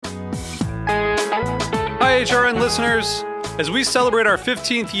HRN listeners. As we celebrate our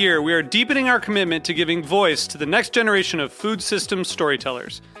 15th year, we are deepening our commitment to giving voice to the next generation of food systems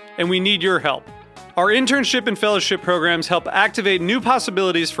storytellers, and we need your help. Our internship and fellowship programs help activate new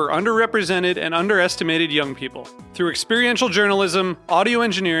possibilities for underrepresented and underestimated young people through experiential journalism, audio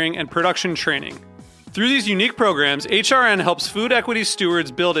engineering, and production training. Through these unique programs, HRN helps food equity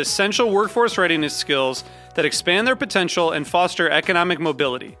stewards build essential workforce readiness skills that expand their potential and foster economic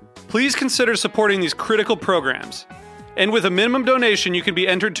mobility. Please consider supporting these critical programs. And with a minimum donation, you can be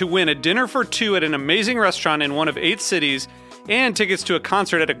entered to win a dinner for two at an amazing restaurant in one of 8 cities and tickets to a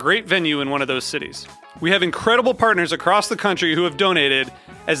concert at a great venue in one of those cities. We have incredible partners across the country who have donated,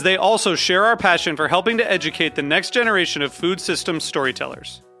 as they also share our passion for helping to educate the next generation of food systems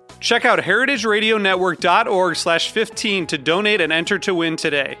storytellers. Check out heritageradionetwork.org/15 to donate and enter to win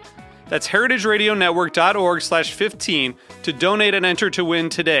today. That's heritageradionetwork.org/15 to donate and enter to win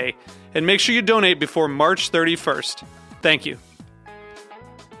today. And make sure you donate before March 31st. Thank you.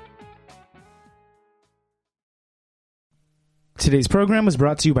 Today's program was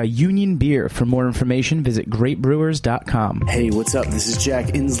brought to you by Union Beer. For more information, visit greatbrewers.com. Hey, what's up? This is Jack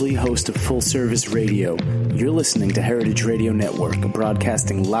Inslee, host of Full Service Radio. You're listening to Heritage Radio Network,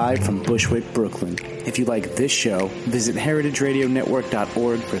 broadcasting live from Bushwick, Brooklyn. If you like this show, visit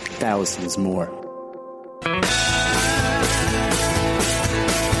heritageradionetwork.org for thousands more.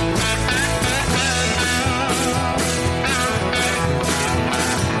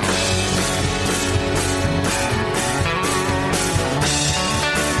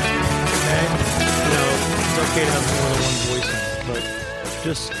 Okay to have more than one voice on it, but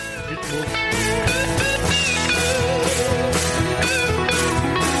just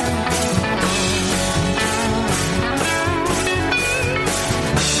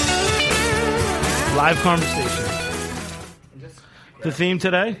live conversation. The theme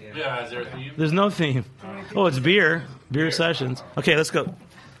today? Yeah, is there a theme? There's no theme. Oh, it's beer sessions. Okay, let's go.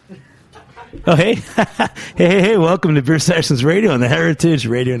 Oh, hey. hey, welcome to Beer Sessions Radio on the Heritage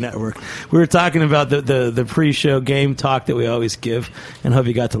Radio Network. We were talking about the pre-show game talk that we always give, and hope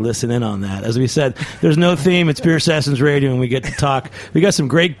you got to listen in on that. As we said, there's no theme. It's Beer Sessions Radio, and we get to talk. We got some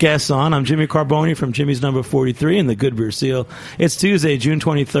great guests on. I'm Jimmy Carboni from Jimmy's Number 43 and the Good Beer Seal. It's Tuesday, June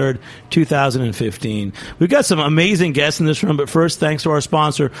 23rd, 2015. We've got some amazing guests in this room, but first, thanks to our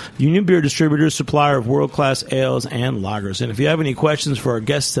sponsor, Union Beer Distributors, supplier of world-class ales and lagers. And if you have any questions for our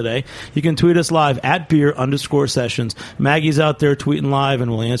guests today, you can tweet us live at beer_sessions. Maggie's out there tweeting live,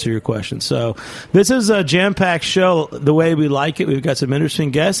 and we'll answer your questions. So this is a jam-packed show the way we like it. We've got some interesting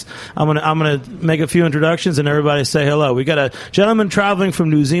guests. I'm gonna make a few introductions, and everybody say hello. We got a gentleman traveling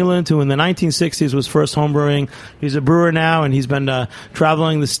from New Zealand who in the 1960s was first homebrewing. He's a brewer now, and he's been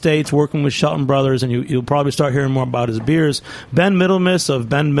traveling the States, working with Shelton Brothers, and you'll probably start hearing more about his beers. Ben Middlemiss of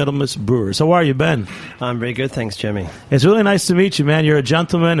Ben Middlemiss Brewers. How are you, Ben? I'm very good, thanks, Jimmy. It's really nice to meet you, man. You're a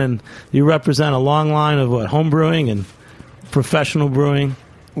gentleman, and you represent a long line of home brewing and professional brewing.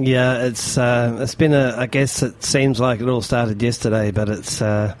 Yeah, it's been I guess it seems like it all started yesterday, but it's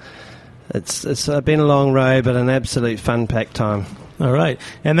been a long road, but an absolute fun-packed time. All right,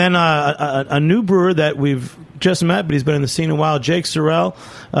 and then a new brewer that we've just met, but he's been in the scene a while, Jake Sorrell.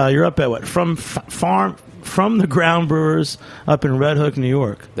 You're up at what? From the Ground Brewers up in Red Hook, New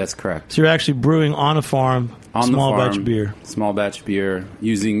York. That's correct. So you're actually brewing on a farm, small batch beer. Small batch beer,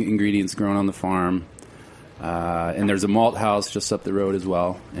 using ingredients grown on the farm. And there's a malt house just up the road as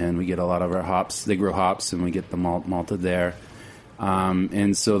well, and we get a lot of our hops. They grow hops, and we get the malted there.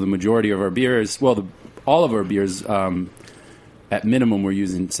 And so the majority of our beers, all of our beers, at minimum, we're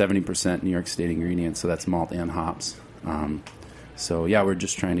using 70% New York State ingredients, so that's malt and hops. So, yeah, we're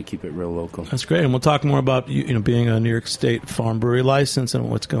just trying to keep it real local. That's great, and we'll talk more about being a New York State farm brewery license and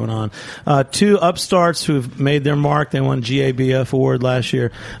what's going on. Two upstarts who've made their mark. They won GABF award last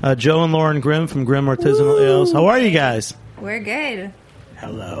year. Joe and Lauren Grimm from Grimm Artisanal Ales. How are you guys? We're good.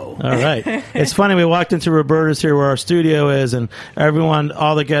 Hello. All right. It's funny, we walked into Roberta's here where our studio is, and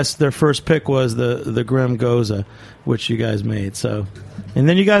all the guests, their first pick was the Grimm Goza, which you guys made. So, and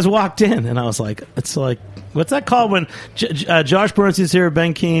then you guys walked in, and I was like, it's like, what's that called when Josh Bernstein's here,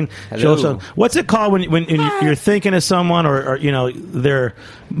 Ben Keene, Joe? What's it called when you're thinking of someone or there are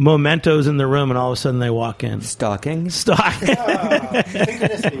mementos in the room and all of a sudden they walk in? Stalking.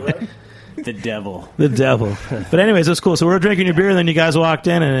 The devil. But anyways, that's cool. So we're drinking your beer, and then you guys walked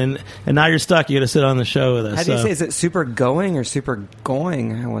in, and now you're stuck. You got to sit on the show with us. How do you say? Is it super going or super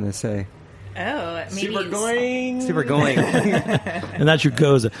going? I want to say. Oh, maybe super going. And that's your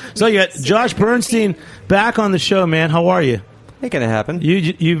Goza. So you got Josh Bernstein back on the show, man. How are you? Making it happen.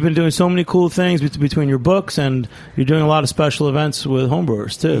 You've been doing so many cool things between your books, and you're doing a lot of special events with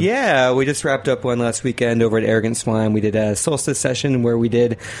homebrewers too. Yeah, we just wrapped up one last weekend over at Arrogant Swine. We did a solstice session where we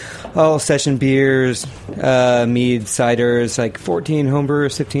did all session beers, mead, ciders, like 14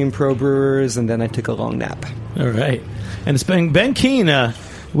 homebrewers, 15 pro brewers, and then I took a long nap. All right. And it's been Ben Keene.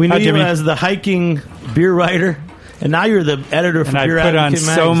 We knew Hi, you Jimmy. as the hiking beer writer, and now you're the editor for And I Beer put on Advocate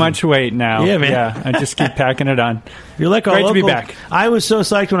so magazine. much weight now. Yeah, man. Yeah, I just keep packing it on. You're like our Great to be local- back. I was so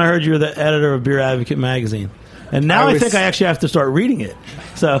psyched when I heard you were the editor of Beer Advocate magazine, and now I think I actually have to start reading it.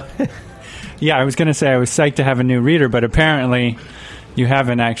 So, Yeah, I was going to say I was psyched to have a new reader, but apparently you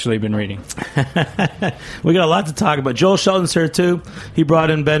haven't actually been reading. we got a lot to talk about. Joel Shelton's here too. He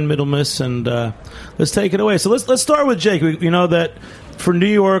brought in Ben Middlemiss, and let's take it away. So let's start with Jake. We know that for New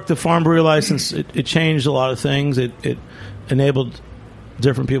York, the farm brewery license it changed a lot of things. It enabled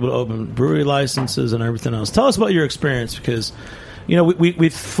different people to open brewery licenses and everything else. Tell us about your experience, because we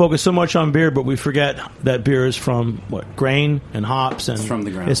focus so much on beer, but we forget that beer is from grain and hops, and It's from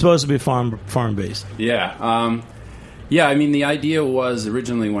the ground. It's supposed to be farm based. Yeah. Yeah, I mean, the idea was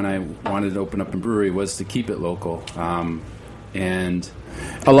originally when I wanted to open up a brewery was to keep it local. And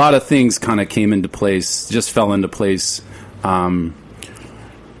a lot of things kind of came into place, just fell into place.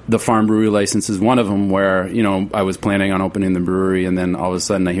 The farm brewery license is one of them where, I was planning on opening the brewery, and then all of a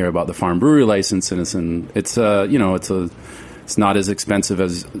sudden I hear about the farm brewery license, and it's not as expensive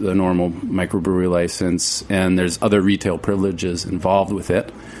as the normal microbrewery license, and there's other retail privileges involved with it.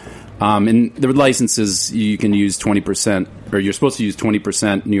 And the licenses, you can use 20%, or you're supposed to use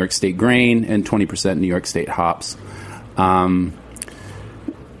 20% New York State grain and 20% New York State hops.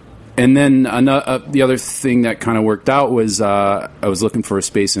 And then the other thing that kind of worked out was I was looking for a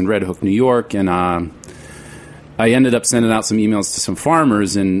space in Red Hook, New York, and I ended up sending out some emails to some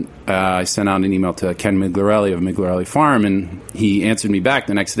farmers, and I sent out an email to Ken Migliarelli of Migliarelli Farm, and he answered me back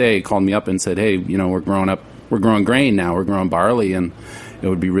the next day, called me up and said, hey, we're growing grain now, we're growing barley, and it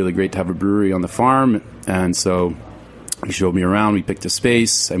would be really great to have a brewery on the farm. And so he showed me around, we picked a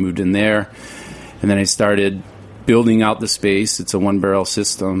space, I moved in there, and then I started building out the space. It's a one-barrel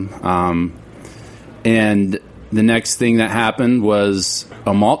system. And the next thing that happened was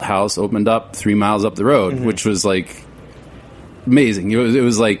a malt house opened up 3 miles up the road, which was like amazing. It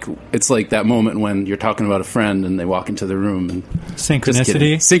was like, it's like that moment when you're talking about a friend and they walk into the room and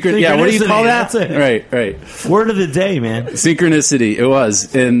Synchronicity. Yeah, what do you call that? That's it. Right. Word of the day, man. Synchronicity. It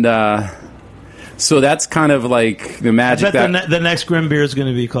was. And so that's kind of like the I magic bet that the next Grim beer is going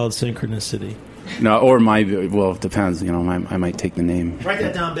to be called Synchronicity. no, or it depends. I might take the name. Write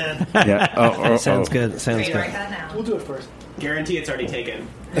that down, Ben. Yeah. Sounds good. Sounds Wait, good. write that now. We'll do it first. Guarantee it's already taken.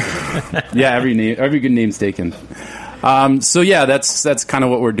 Yeah, every good name's taken. So yeah, that's kind of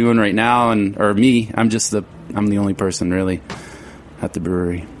what we're doing right now, or me. I'm the only person really at the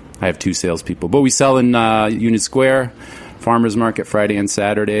brewery. I have 2 salespeople, but we sell in Union Square, Farmers Market Friday and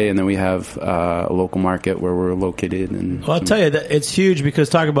Saturday, and then we have a local market where we're located. And Well, I'll tell you that it's huge, because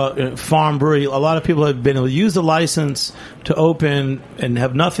talk about farm brewery. A lot of people have been able to use the license to open and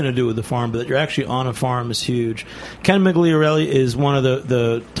have nothing to do with the farm, but that you're actually on a farm is huge. Ken Migliarelli is one of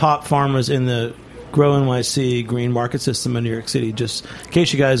the top farmers in the Grow NYC green market system in New York City. Just in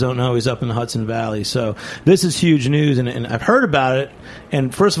case you guys don't know, he's up in the Hudson Valley. So this is huge news, and I've heard about it.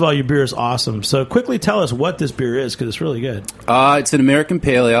 And first of all, your beer is awesome. So quickly tell us what this beer is, because it's really good. it's an American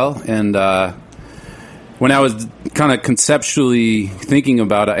Pale Ale, and when I was kind of conceptually thinking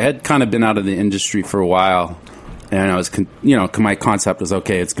about it, I had kind of been out of the industry for a while, and I was, my concept was,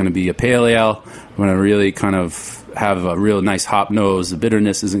 okay, it's going to be a pale ale. I'm going to really kind of have a real nice hop nose. The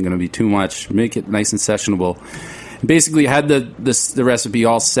bitterness isn't going to be too much. Make it nice and sessionable. Basically, I had the recipe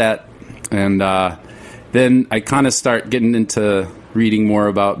all set, and then I kind of start getting into reading more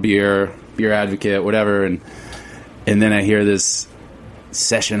about Beer Advocate, whatever, and then I hear this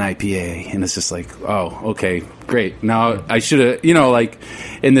session IPA, and it's just like, oh, okay, great. Now I should have, like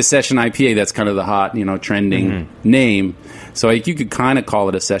in the session IPA, that's kind of the hot, trending name. So you could kind of call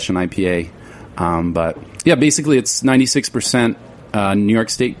it a session IPA. But yeah, basically it's 96% New York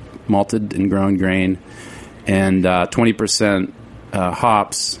State malted and grown grain, and 20%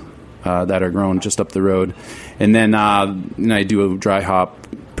 hops that are grown just up the road. And then I do a dry hop,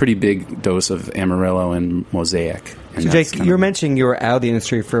 pretty big dose of Amarillo and Mosaic. And So, Jake, you were mentioning you were out of the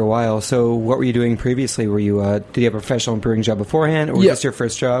industry for a while. So, what were you doing previously? Were you did you have a professional brewing job beforehand, or was this your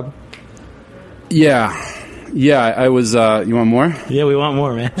first job? Yeah, I was. You want more? Yeah, we want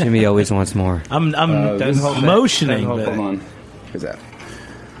more, man. Jimmy always wants more. I'm motioning. Hold but- on. Where's that?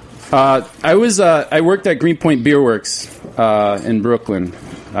 I worked at Greenpoint Beer Works in Brooklyn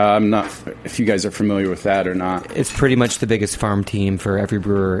I'm not if you guys are familiar with that or not. It's pretty much the biggest farm team for every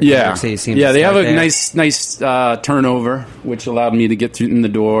brewer. Yeah, They seem yeah. to They have start a there. nice turnover, which allowed me to get through in the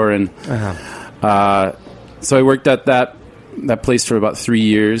door, and so I worked at that place for about 3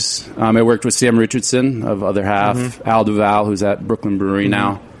 years. I worked with Sam Richardson of Other Half, Al Duval, who's at Brooklyn Brewery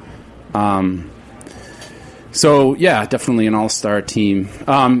now. So yeah, definitely an all-star team.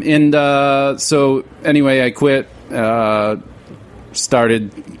 So anyway, I quit.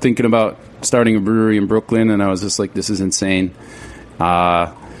 Started thinking about starting a brewery in Brooklyn, and I was just like, this is insane.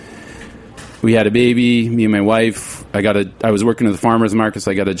 We had a baby, me and my wife. I was working at the farmers market,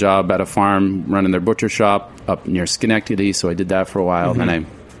 so I got a job at a farm running their butcher shop up near Schenectady, so I did that for a while. Then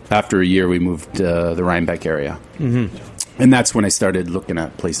after a year, we moved to the Rhinebeck area. And that's when I started looking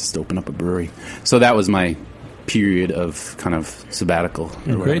at places to open up a brewery. So that was my period of kind of sabbatical.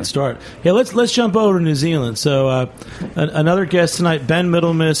 Great start. Yeah, let's jump over to New Zealand. So another guest tonight, Ben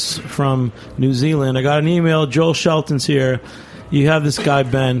Middlemiss from New Zealand. I got an email. Joel Shelton's here. You have this guy,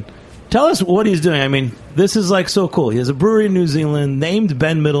 Ben. Tell us what he's doing. I mean, this is like so cool. He has a brewery in New Zealand named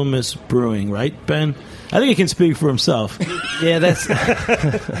Ben Middlemiss Brewing, right, Ben? I think he can speak for himself. Yeah, that's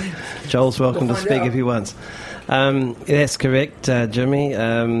Joel's welcome to speak if he wants. That's correct, Jimmy.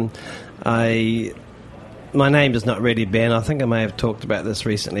 My name is not really Ben. I think I may have talked about this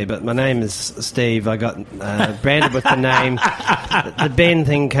recently, but my name is Steve. I got branded with the name. The Ben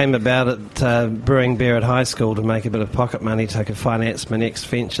thing came about at brewing beer at high school to make a bit of pocket money so I could finance my next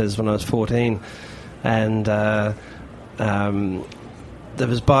ventures when I was 14. And there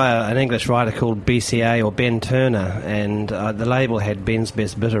was by an English writer called BCA, or Ben Turner, and the label had Ben's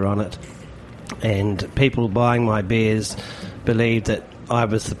Best Bitter on it. And people buying my beers believed that I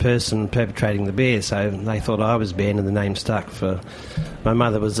was the person perpetrating the beer, so they thought I was Ben, and the name stuck. My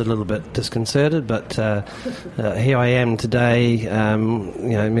mother was a little bit disconcerted, but here I am today.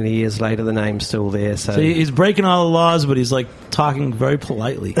 Many years later, the name's still there. So he's breaking all the laws, but he's like talking very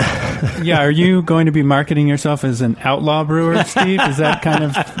politely. Yeah, are you going to be marketing yourself as an outlaw brewer, Steve? Is that kind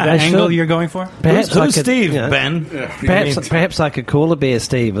of the angle you're going for? Perhaps Who's Steve, Ben? Perhaps I could call a beer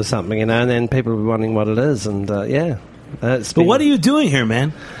Steve or something, and then people will be wondering what it is, and but what are you doing here,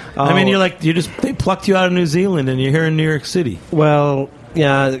 man? I mean, they plucked you out of New Zealand and you're here in New York City. Well,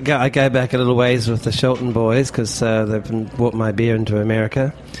 yeah, I go back a little ways with the Shelton boys because they've brought my beer into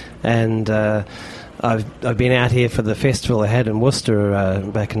America, and I've been out here for the festival they had in Worcester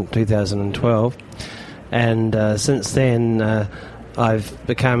back in 2012, and since then I've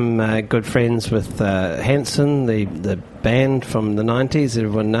become good friends with Hanson, the band from the 90s.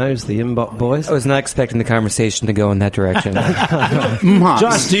 Everyone knows the Mbop Boys. I was not expecting the conversation to go in that direction.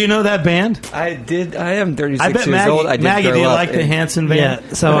 Josh, do you know that band? I did. I am 36 I bet years old. I did Maggie, grow do you up like the Hanson band?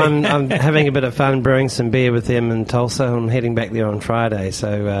 Yeah, so I'm having a bit of fun brewing some beer with them in Tulsa. I'm heading back there on Friday.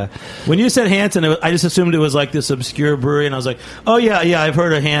 So when you said Hanson, I just assumed it was like this obscure brewery, and I was like, oh yeah, I've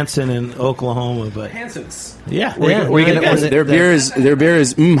heard of Hanson in Oklahoma, but Hanson's. Yeah, their beer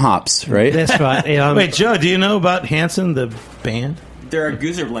is hops, right? That's right. Yeah, wait, Joe, do you know about Hanson, the band? They're a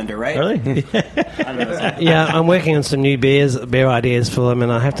Goozer blender, right? Really? Yeah, I'm working on some new beer ideas for them,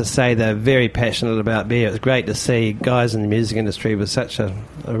 and I have to say they're very passionate about beer. It's great to see guys in the music industry with such a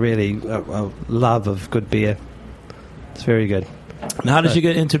love of good beer. It's very good. Now, how did you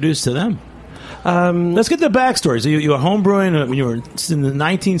get introduced to them? Let's get the backstory. So you were homebrewing when you were in the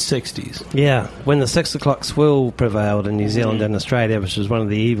 1960s. Yeah, when the 6 o'clock swill prevailed in New Zealand and Australia, which was one of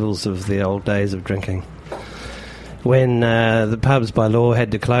the evils of the old days of drinking. When the pubs by law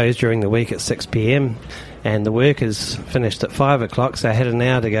had to close during the week at 6 p.m. and the workers finished at 5 o'clock, so I had an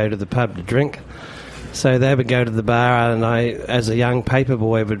hour to go to the pub to drink. So they would go to the bar, and I, as a young paper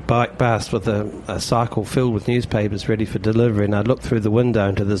boy, would bike past with a cycle filled with newspapers ready for delivery, and I'd look through the window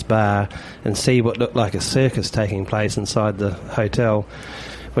into this bar and see what looked like a circus taking place inside the hotel,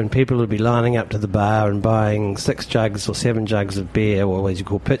 when people would be lining up to the bar and buying 6 jugs or 7 jugs of beer, or as you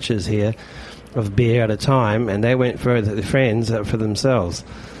call pitchers here, of beer at a time, and they went for their friends for themselves.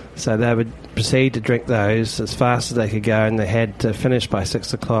 So they would proceed to drink those as fast as they could go, and they had to finish by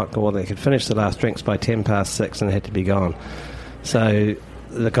 6 o'clock, or they could finish the last drinks by 10 past 6, and they had to be gone. So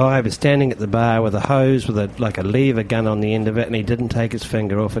the guy was standing at the bar with a hose with a lever gun on the end of it, and he didn't take his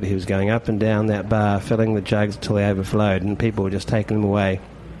finger off it. He was going up and down that bar, filling the jugs until they overflowed, and people were just taking them away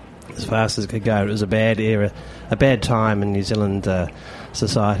as fast as it could go. It was a bad era, a bad time in New Zealand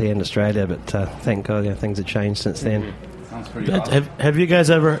society and Australia, but thank God things have changed since then. Sounds pretty awesome. Have you guys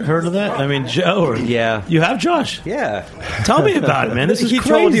ever heard of that? I mean, Joe, or Yeah. you have, Josh? Yeah. Tell me about it, man. This is he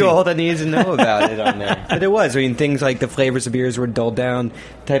crazy. told you all that needs to know about it on there. But it was. I mean, things like the flavors of beers were dulled down,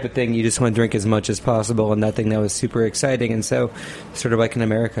 type of thing. You just want to drink as much as possible, and nothing that was super exciting. And so, sort of like in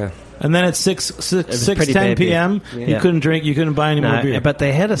America. And then at 6:10 p.m., Yeah. you couldn't drink, you couldn't buy any more beer. But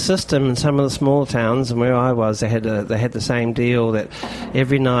they had a system in some of the small towns, and where I was, they had the same deal that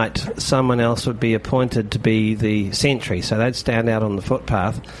every night someone else would be appointed to be the sentry. So they'd stand out on the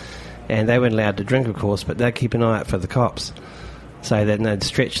footpath, and they weren't allowed to drink, of course, but they'd keep an eye out for the cops. So then they'd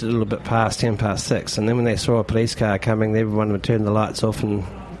stretch it a little bit past 6:10, and then when they saw a police car coming, everyone would turn the lights off and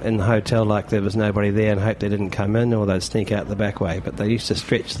in the hotel like there was nobody there and hope they didn't come in, or they'd sneak out the back way. But they used to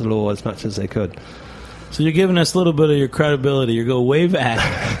stretch the law as much as they could. So you're giving us a little bit of your credibility. You go way back.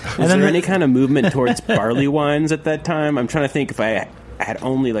 Was there any kind of movement towards barley wines at that time? I'm trying to think if I had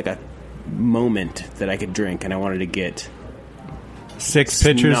only like a moment that I could drink and I wanted to get 6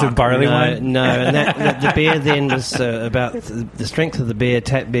 pitchers of barley wine? No, and the beer then was about the strength of the beer.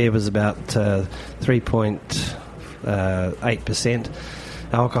 Tap beer was about 3.8%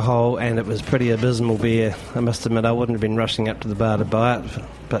 alcohol, and it was pretty abysmal beer. I must admit, I wouldn't have been rushing up to the bar to buy it,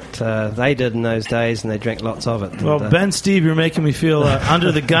 but they did in those days, and they drank lots of it. Well, Ben, Steve, you're making me feel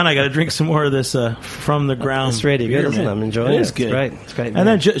under the gun. I got to drink some more of this from the ground. It's really beer, good, isn't it? I'm enjoying it. It's good. It's great. And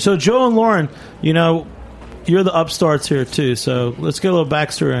then, so Joe and Lauren, you know, you're the upstarts here too. So let's get a little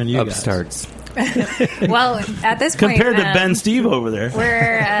backstory on you Upstarts. Well, at this point, compared to Ben, Steve over there.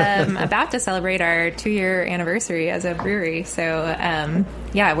 We're about to celebrate our 2-year anniversary as a brewery. So,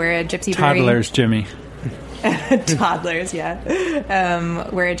 yeah, we're a gypsy brewery. Toddlers, Jimmy. Toddlers, yeah.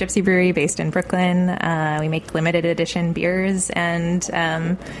 We're a gypsy brewery based in Brooklyn. We make limited edition beers, and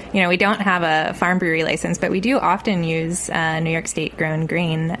we don't have a farm brewery license, but we do often use New York State grown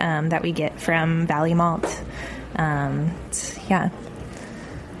grain that we get from Valley Malt. Yeah.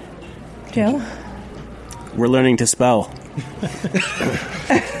 Joe? We're learning to spell.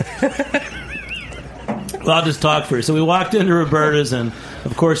 Well, I'll just talk for you. So we walked into Roberta's, and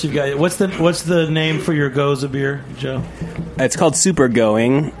of course you've got what's the name for your Goza beer, Joe? It's called Super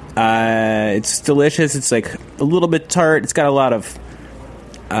Going. It's delicious. It's like a little bit tart. It's got a lot of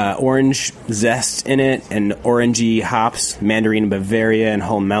orange zest in it, and orangey hops, mandarin Bavaria and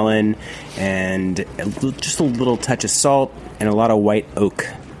whole melon, and just a little touch of salt and a lot of white oak.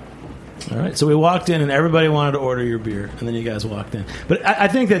 All right, so we walked in, and everybody wanted to order your beer, and then you guys walked in. But I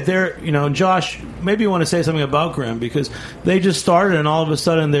think that they're, Josh, maybe you want to say something about Grimm, because they just started, and all of a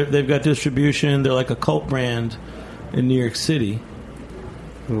sudden they've got distribution. They're like a cult brand in New York City.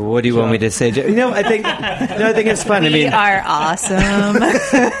 What do you want me to say? I think it's fun. We are awesome.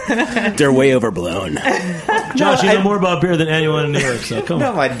 They're way overblown. Josh, you know more about beer than anyone in New York, so come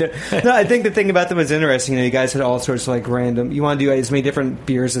on. I think the thing about them was interesting. You guys had all sorts of like random. You want to do as many different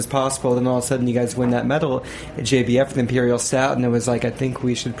beers as possible, then all of a sudden you guys win that medal at JBF with Imperial Stout, and it was like, I think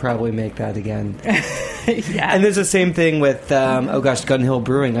we should probably make that again. Yeah. And there's the same thing with Gun Hill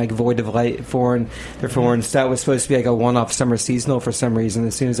Brewing, like Void of Light their foreign stout was supposed to be like a one-off summer seasonal for some reason.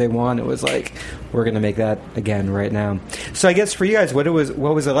 As soon as they won, it was like, we're going to make that again right now. So I guess for you guys, what was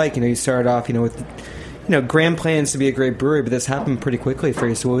it like? You started off, with grand plans to be a great brewery, but this happened pretty quickly for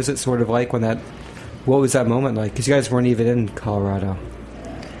you. So what was it sort of like what was that moment like? Because you guys weren't even in Colorado.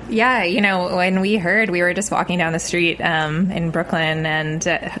 Yeah, when we heard, we were just walking down the street in Brooklyn, and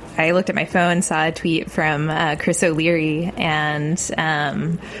I looked at my phone, saw a tweet from Chris O'Leary, and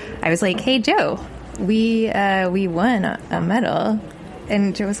I was like, "Hey, Joe, we won a medal."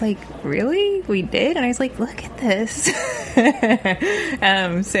 And Joe was like, "Really? We did?" And I was like, "Look at this."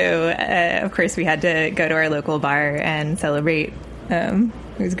 So, of course, we had to go to our local bar and celebrate. It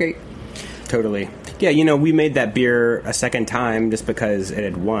was great. Totally. Yeah, we made that beer a second time just because it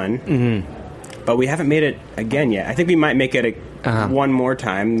had won. Mm-hmm. But we haven't made it again yet. I think we might make it one more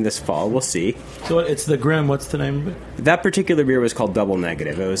time this fall. We'll see. So it's the Grimm. What's the name of it? That particular beer was called Double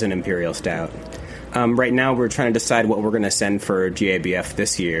Negative. It was an Imperial Stout. Right now, we're trying to decide what we're going to send for GABF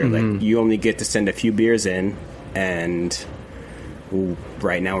this year. Mm-hmm. Like, you only get to send a few beers in, and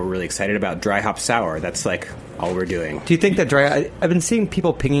right now we're really excited about Dry Hop Sour. That's like all we're doing. Do you think that I've been seeing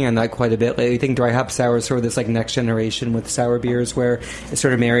people pinging on that quite a bit lately. You think Dry Hop Sour is sort of this like next generation with sour beers, where it's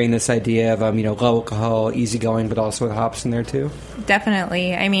sort of marrying this idea of low alcohol, easygoing, but also with hops in there too?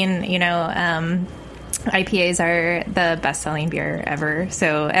 Definitely. I mean, IPAs are the best-selling beer ever,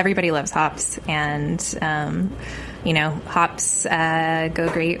 so everybody loves hops, and hops go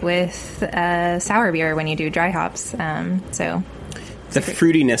great with sour beer when you do dry hops. So the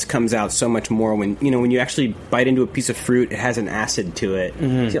fruitiness comes out so much more when you actually bite into a piece of fruit. It has an acid to it.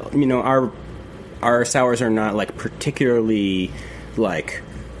 Mm-hmm. So, our sours are not like particularly like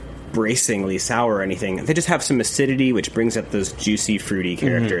bracingly sour or anything. They just have some acidity, which brings up those juicy, fruity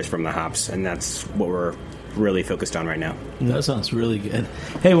characters from the hops, and that's what we're really focused on right now. That sounds really good.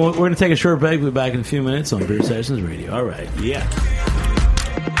 Hey, well, we're going to take a short break. We'll be back in a few minutes on Beer Sessions Radio. All right. Yeah.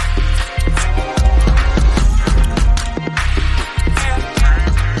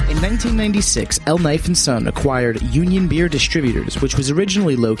 In 1996, El Knife & Son acquired Union Beer Distributors, which was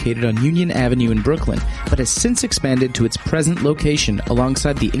originally located on Union Avenue in Brooklyn, but has since expanded to its present location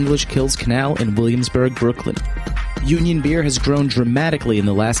alongside the English Kills Canal in Williamsburg, Brooklyn. Union Beer has grown dramatically in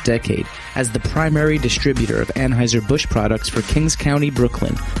the last decade as the primary distributor of Anheuser-Busch products for Kings County,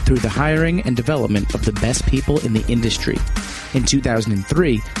 Brooklyn, through the hiring and development of the best people in the industry. In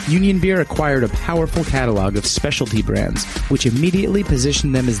 2003, Union Beer acquired a powerful catalog of specialty brands, which immediately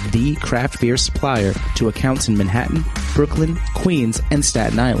positioned them as the craft beer supplier to accounts in Manhattan, Brooklyn, Queens, and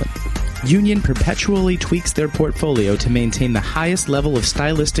Staten Island. Union perpetually tweaks their portfolio to maintain the highest level of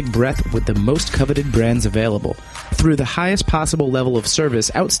stylistic breadth with the most coveted brands available. Through the highest possible level of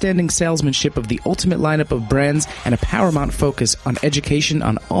service, outstanding salesmanship of the ultimate lineup of brands, and a paramount focus on education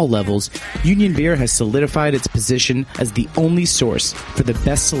on all levels, Union Beer has solidified its position as the only source for the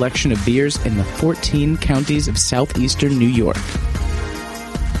best selection of beers in the 14 counties of southeastern New York.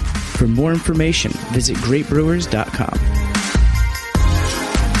 For more information, visit greatbrewers.com.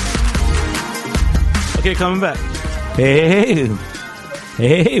 Okay, coming back. Hey,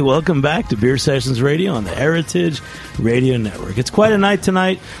 welcome back to Beer Sessions Radio on the Heritage Radio Network. It's quite a night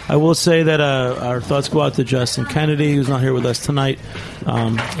tonight. I will say that our thoughts go out to Justin Kennedy, who's not here with us tonight.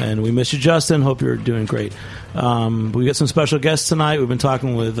 And we miss you, Justin. Hope you're doing great. We got some special guests tonight. We've been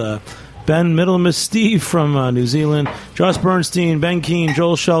talking with Ben Middlemiss Steve from New Zealand, Josh Bernstein, Ben Keane,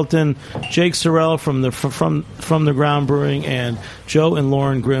 Joel Shelton, Jake Sorrell from the Ground Brewing, and Joe and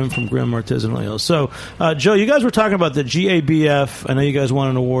Lauren Grimm from Grimm Artisanal Ale. So, Joe, you guys were talking about the GABF. I know you guys won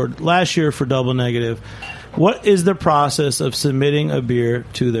an award last year for Double Negative. What is the process of submitting a beer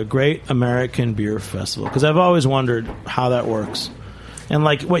to the Great American Beer Festival? Because I've always wondered how that works. And,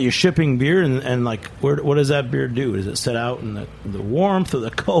 like, what, you're shipping beer, and like, what does that beer do? Does it sit out in the warmth or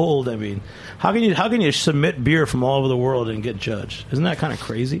the cold? I mean, how can you submit beer from all over the world and get judged? Isn't that kind of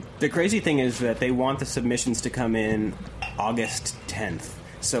crazy? The crazy thing is that they want the submissions to come in August 10th.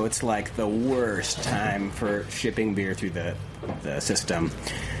 So it's like the worst time for shipping beer through the system.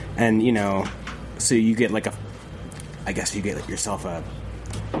 And, you know, so you get like I guess you get yourself a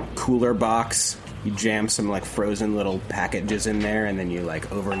cooler box. You jam some like frozen little packages in there, and then you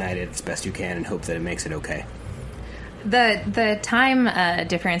like overnight it as best you can and hope that it makes it okay. The time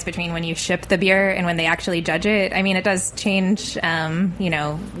difference between when you ship the beer and when they actually judge it, I mean, it does change,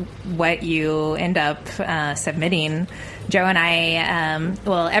 what you end up submitting. Joe and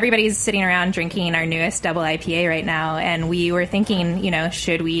I, everybody's sitting around drinking our newest double IPA right now, and we were thinking,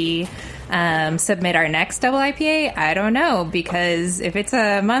 should we submit our next double IPA? I don't know, because if it's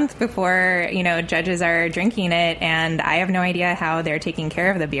a month before, judges are drinking it, and I have no idea how they're taking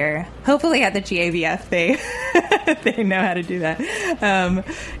care of the beer. Hopefully at the GABF, they know how to do that.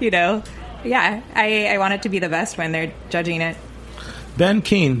 I want it to be the best when they're judging it. Ben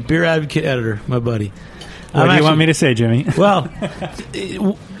Keane, Beer Advocate editor, my buddy. What do you want me to say, Jimmy? Well,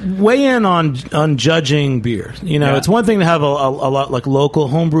 weigh in on judging beer. It's one thing to have a lot like local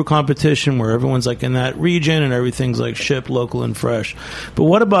homebrew competition where everyone's like in that region and everything's like shipped local and fresh. But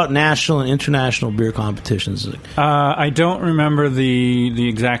what about national and international beer competitions? I don't remember the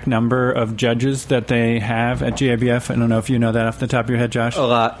exact number of judges that they have at GABF. I don't know if you know that off the top of your head, Josh. A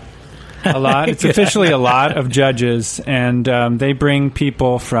lot. It's officially a lot of judges, and they bring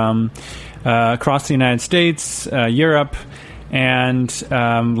people from across the United States, Europe, and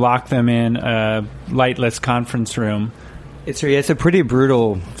lock them in a lightless conference room. It's a pretty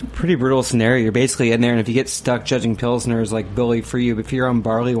brutal scenario. You're basically in there, and if you get stuck judging Pilsners, like bully for you. But if you're on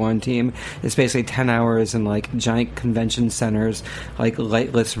Barley Wine team, it's basically 10 hours in like giant convention centers, like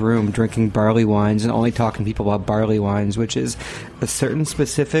lightless room, drinking barley wines and only talking to people about barley wines, which is a certain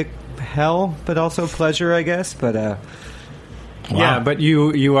specific hell, but also pleasure, I guess. But Wow. Yeah, but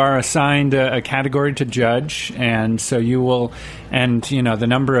you are assigned a category to judge, and so you will, and the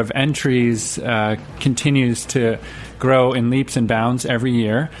number of entries continues to grow in leaps and bounds every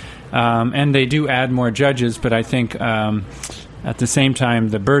year, and they do add more judges, but I think at the same time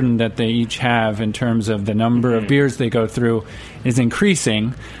the burden that they each have in terms of the number of beers they go through is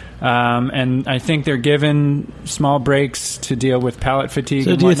increasing. And I think they're given small breaks to deal with palate fatigue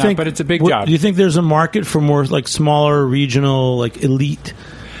and whatnot, but it's a big job. Do you think there's a market for more like smaller, regional, like elite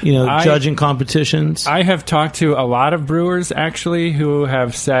judging competitions? I have talked to a lot of brewers, actually, who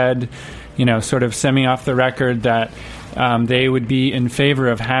have said, sort of semi off the record, that they would be in favor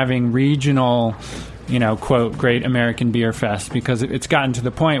of having regional, quote, Great American Beer Fest, because it's gotten to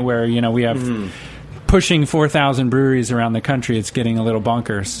the point where, we have pushing 4,000 breweries around the country. It's getting a little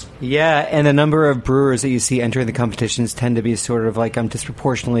bonkers. Yeah, and the number of brewers that you see entering the competitions tend to be sort of like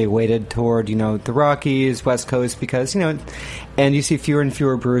disproportionately weighted toward, the Rockies, West Coast, because, and you see fewer and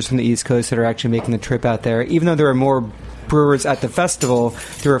fewer brewers from the East Coast that are actually making the trip out there. Even though there are more brewers at the festival,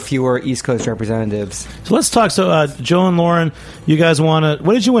 there are fewer East Coast representatives. So let's talk. So Joe and Lauren, you guys won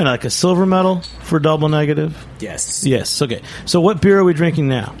what did you win? Like a silver medal for Double Negative? Yes. Yes. Okay. So what beer are we drinking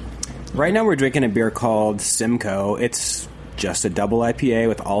now? Right now we're drinking a beer called Simcoe. It's just a double IPA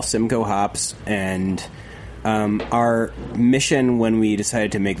with all Simcoe hops, and our mission when we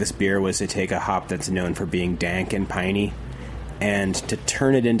decided to make this beer was to take a hop that's known for being dank and piney and to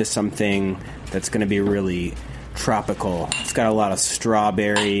turn it into something that's going to be really tropical. It's got a lot of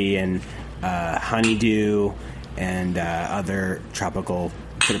strawberry and honeydew and other tropical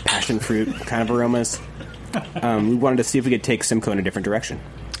sort of passion fruit kind of aromas. We wanted to see if we could take Simcoe in a different direction.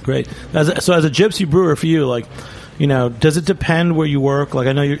 Great. So as a gypsy brewer for you, does it depend where you work? Like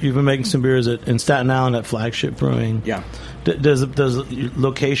I know you've been making some beers in Staten Island at Flagship Brewing. Yeah. Does your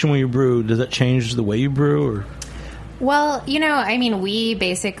location where you brew, does that change the way you brew? Or? Well, we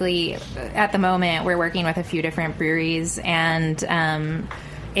basically, at the moment, we're working with a few different breweries, and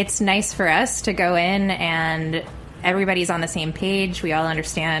it's nice for us to go in and everybody's on the same page. We all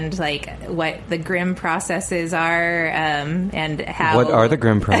understand what the Grimm processes are, and how. What are the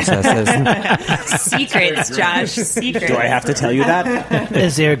Grimm processes? Secrets, Josh. Secrets. Do I have to tell you that?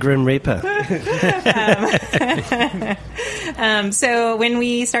 Is there a Grim Reaper? So when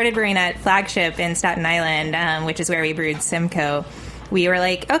we started brewing at Flagship in Staten Island, which is where we brewed Simcoe, we were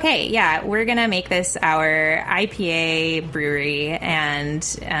like, okay, yeah, we're going to make this our IPA brewery. And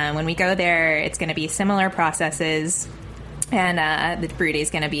when we go there, it's going to be similar processes. And the brew day is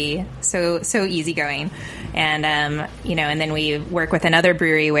going to be so easygoing. And, and then we work with another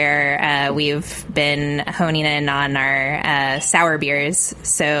brewery where we've been honing in on our sour beers.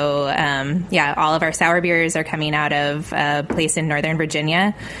 So, all of our sour beers are coming out of a place in Northern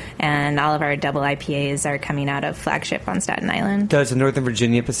Virginia, and all of our double IPAs are coming out of Flagship on Staten Island. Does the Northern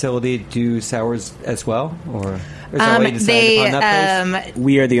Virginia facility do sours as well? Or is that why you decided upon that place?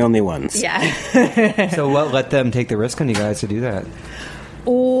 We are the only ones. Yeah. So what let them take the risk on you guys to do that?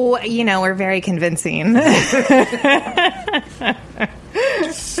 Oh, we're very convincing.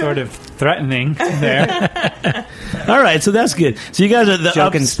 Sort of threatening there. All right, so that's good. So you guys are the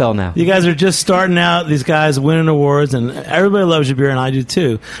joke and spell now. You guys are just starting out. These guys winning awards, and everybody loves your beer, and I do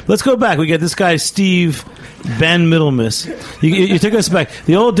too. Let's go back. We got this guy Steve Ben Middlemas. You took us back.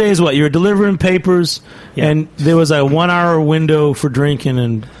 The old days, what? You were delivering papers, and there was a 1 hour window for drinking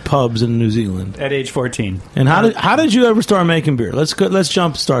in pubs in New Zealand at age 14. And how did you ever start making beer? Let's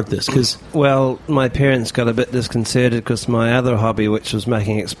jump start this because my parents got a bit disconcerted because my other hobby, which was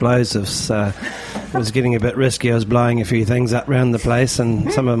making explosives, was getting a bit risky. I was blowing a few things up around the place,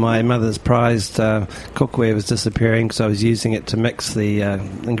 and some of my mother's prized cookware was disappearing because I was using it to mix the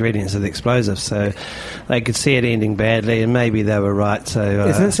ingredients of the explosives. So they could see it ending badly, and maybe they were right. So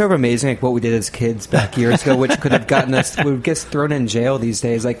isn't it sort of amazing what we did as kids back years ago, which could have gotten us? We would get thrown in jail these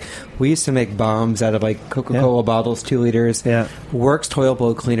days. We used to make bombs out of Coca-Cola bottles, 2 liters. Yeah, Works toilet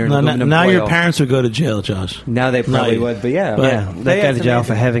bowl cleaner. Now your parents would go to jail, Josh. Now they probably would, but they'd go to jail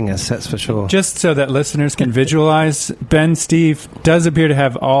for having us. That's for sure. Just so that listeners can visualize, Ben Steve does appear to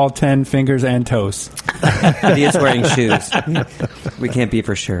have all 10 fingers and toes. But he is wearing shoes. We can't be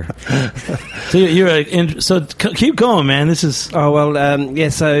for sure. So keep going, man. This is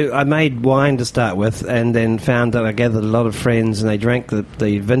So I made wine to start with, and then found that I gathered a lot of friends, and they drank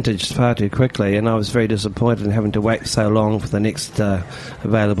the vintage far too quickly, and I was very disappointed in having to wait so long for the next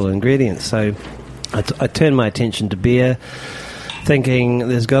available ingredients. So I turned my attention to beer, thinking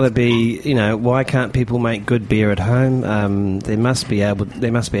there's got to be, why can't people make good beer at home? They must be able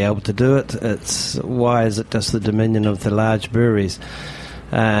to do it. Why is it just the dominion of the large breweries?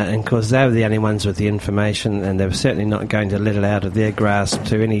 And of course, they were the only ones with the information, and they were certainly not going to let it out of their grasp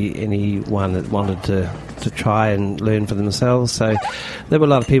to anyone that wanted to try and learn for themselves. So there were a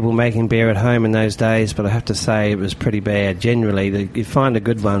lot of people making beer at home in those days, but I have to say it was pretty bad. Generally, you'd find a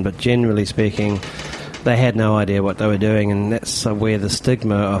good one, but generally speaking, they had no idea what they were doing, and that's where the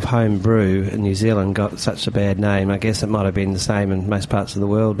stigma of home brew in New Zealand got such a bad name. I guess it might have been the same in most parts of the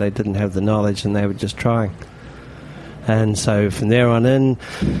world. They didn't have the knowledge, and they were just trying. And so from there on in,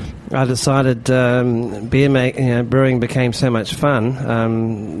 I decided brewing became so much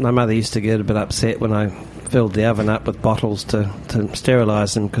fun. My mother used to get a bit upset when I filled the oven up with bottles to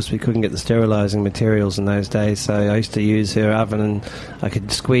sterilise them, because we couldn't get the sterilising materials in those days. So I used to use her oven, and I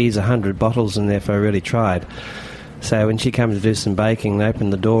could squeeze 100 bottles in there if I really tried. So when she came to do some baking and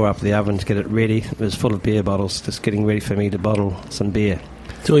opened the door up the oven to get it ready, it was full of beer bottles, just getting ready for me to bottle some beer.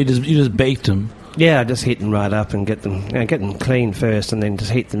 So you just baked them? Yeah, I just heat them right up and get them clean first, and then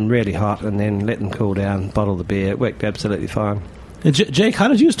just heat them really hot, and then let them cool down, bottle the beer. It worked absolutely fine. And Jake, how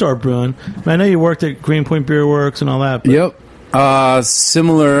did you start brewing? I know you worked at Greenpoint Beer Works and all that. But Yep.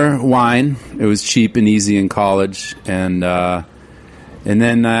 Similar wine. It was cheap and easy in college. And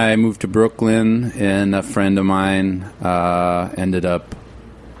then I moved to Brooklyn, and a friend of mine ended up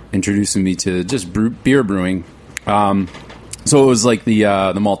introducing me to just beer brewing. So it was like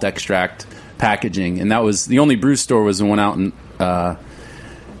the malt extract packaging. And that was the only brew store was the one out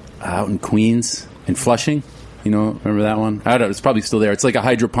in Queens, in Flushing. You know, remember that one? I don't know. It's probably still there. It's like a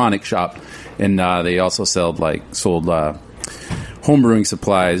hydroponic shop, and they also sold homebrewing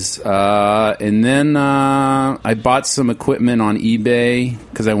supplies. And then I bought some equipment on eBay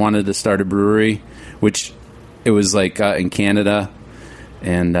because I wanted to start a brewery, which it was like in Canada,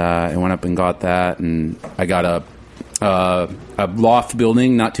 and I went up and got that, and I got a loft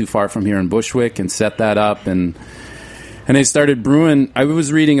building not too far from here in Bushwick, and set that up, and I started brewing. I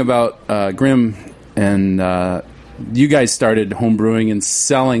was reading about Grimm. And you guys started home brewing and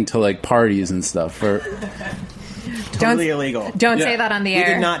selling to like parties and stuff. Totally illegal. Don't say that on the air.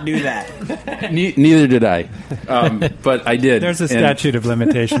 We did not do that. Neither did I, but I did. There's a statute of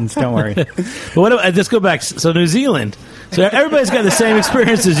limitations. Don't worry. Let's go back. So New Zealand. So everybody's got the same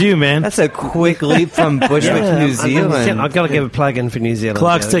experience as you, man. That's a quick leap from Bushwick to New Zealand. I've got to give a plug in for New Zealand.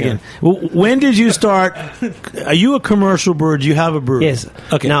 Clock's ticking. When did you start? Are you a commercial brewer? Do you have a brewery? Yes.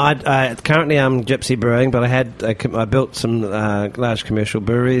 Okay. No, I currently I'm Gypsy Brewing, but I built some large commercial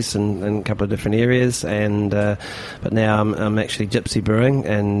breweries in a couple of different areas, and but now I'm actually Gypsy Brewing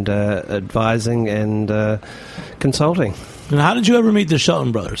and advising and consulting. And how did you ever meet the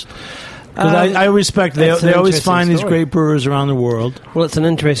Shelton brothers? Because I respect they always find these great brewers around the world. Well, it's an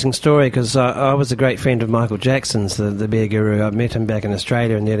interesting story because I was a great friend of Michael Jackson's, the beer guru. I met him back in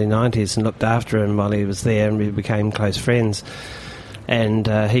Australia in the early 90s and looked after him while he was there, and we became close friends. And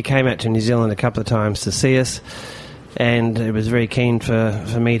he came out to New Zealand a couple of times to see us, and he was very keen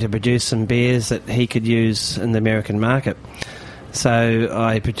for me to produce some beers that he could use in the American market. So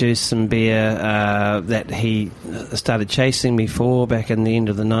I produced some beer that he started chasing me for back in the end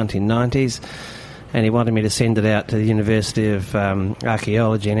of the 1990s, and he wanted me to send it out to the University of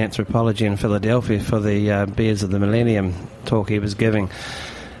Archaeology and Anthropology in Philadelphia for the Beers of the Millennium talk he was giving.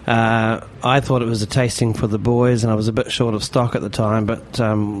 I thought it was a tasting for the boys, and I was a bit short of stock at the time, but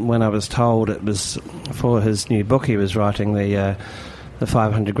when I was told it was for his new book he was writing, the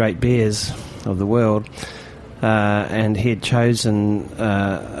 500 Great Beers of the World, and he had chosen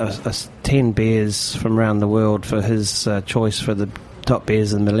 10 beers from around the world for his choice for the top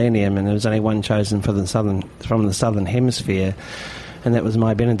beers of the millennium, and there was only one chosen from the southern hemisphere, and that was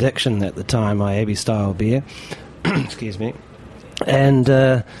my Benediction at the time, my Abbey style beer. Excuse me. And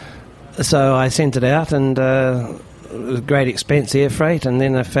so I sent it out, and it was great expense, air freight, and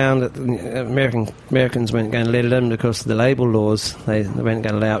then I found that Americans weren't going to let it in because of the label laws. They weren't going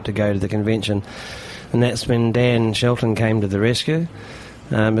to allow it to go to the convention. And that's when Dan Shelton came to the rescue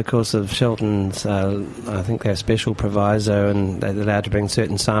because of Shelton's, I think their special proviso, and they're allowed to bring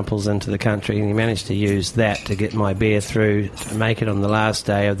certain samples into the country, and he managed to use that to get my beer through, to make it on the last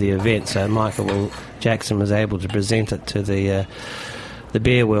day of the event. So Michael Jackson was able to present it to the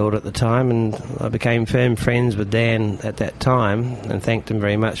beer world at the time, and I became firm friends with Dan at that time and thanked him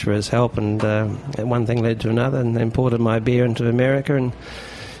very much for his help, and one thing led to another, and imported my beer into America, and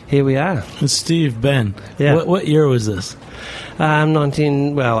here we are. It's Steve Ben. Yeah. What year was this? Well,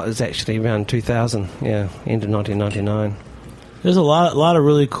 it was actually around 2000, end of 1999. There's a lot of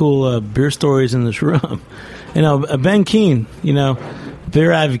really cool beer stories in this room. Ben Keane,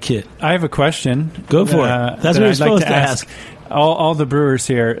 beer advocate. I have a question. Go for it. That's what you're supposed to ask. All the brewers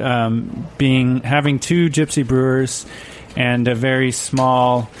here, having two Gypsy brewers and a very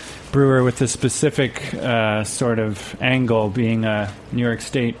small brewer with a specific sort of angle, being New York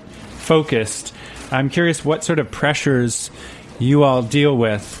State focused. I'm curious what sort of pressures you all deal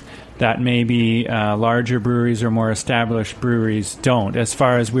with that maybe larger breweries or more established breweries don't. As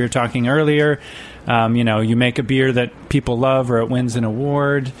far as we were talking earlier, you make a beer that people love or it wins an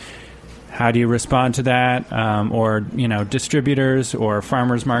award. how do you respond to that? Or, distributors or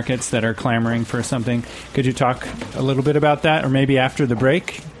farmers markets that are clamoring for something. Could you talk a little bit about that, or maybe after the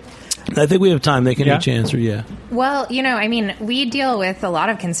break? I think we have time. They can each answer, yeah. Well, we deal with a lot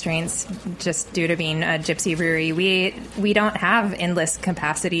of constraints just due to being a gypsy brewery. We don't have endless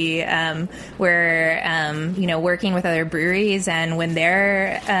capacity. We're, working with other breweries, and when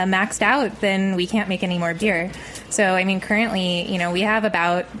they're maxed out, then we can't make any more beer. So, currently, we have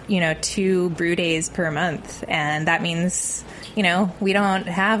about, 2 brew days per month, and that means... we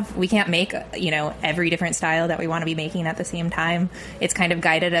can't make, every different style that we want to be making at the same time. It's kind of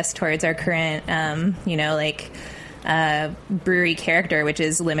guided us towards our current, brewery character, which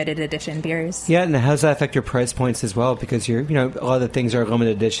is limited edition beers. Yeah, and how does that affect your price points as well? Because a lot of the things are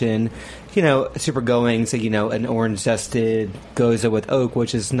limited edition, super going, so, an orange zested Goza with oak,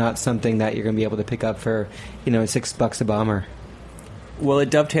 which is not something that you're going to be able to pick up for, $6 a bomber. Well, it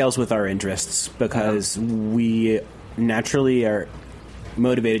dovetails with our interests because we naturally are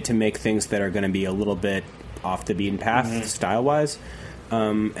motivated to make things that are going to be a little bit off the beaten path style-wise,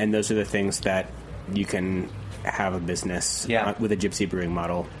 and those are the things that you can have a business with a gypsy brewing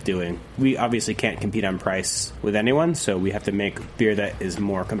model doing. We obviously can't compete on price with anyone, so we have to make beer that is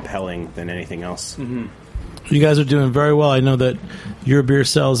more compelling than anything else. You guys are doing very well. I know that your beer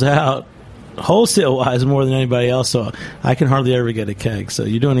sells out wholesale-wise more than anybody else, so I can hardly ever get a keg. So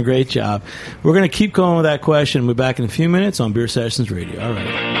you're doing a great job. We're going to keep going with that question. We'll be back in a few minutes on Beer Sessions Radio. All right.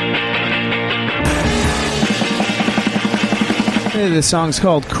 Hey, the song's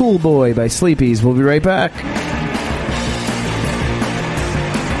called Cool Boy by Sleepies. We'll be right back.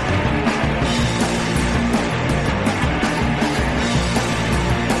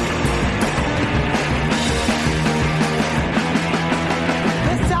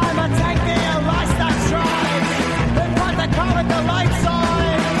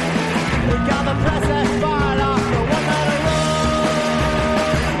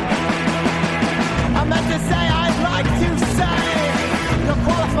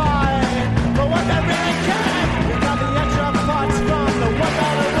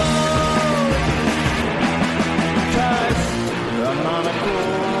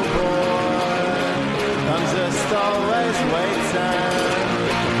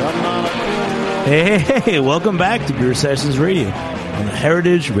 Hey, welcome back to Beer Sessions Radio on the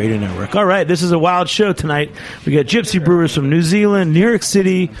Heritage Radio Network. All right, this is a wild show tonight. We got gypsy brewers from New Zealand, New York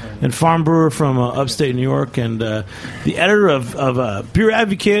City, and farm brewer from upstate New York, and the editor of Beer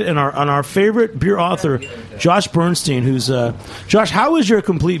Advocate and our favorite beer author, Josh Bernstein, who's... Josh, how is your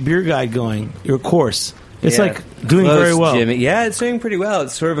complete beer guide going, your course? It's doing very well. Jimmy. Yeah, it's doing pretty well.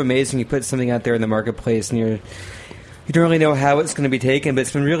 It's sort of amazing. You put something out there in the marketplace and you don't really know how it's going to be taken, but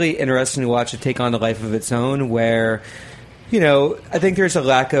it's been really interesting to watch it take on a life of its own where, I think there's a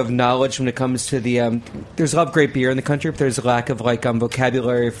lack of knowledge when it comes to the, there's a lot of great beer in the country, but there's a lack of,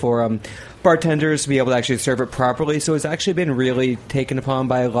 vocabulary for bartenders to be able to actually serve it properly. So it's actually been really taken upon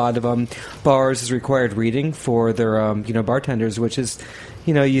by a lot of bars as required reading for their, bartenders, which is...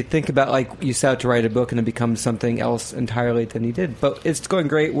 you think about, you set out to write a book and it becomes something else entirely than you did. But it's going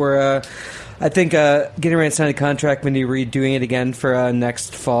great. We're, I think, getting ready to sign a contract when you're redoing it again for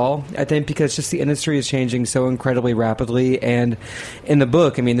next fall. I think because just the industry is changing so incredibly rapidly. And in the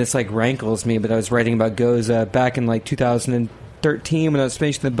book, this, rankles me, but I was writing about Goza back in, 2013 when I was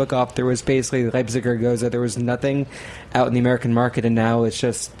finishing the book off. There was basically Leipziger Goza. There was nothing out in the American market, and now it's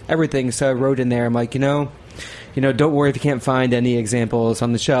just everything. So I wrote in there, I'm like, don't worry if you can't find any examples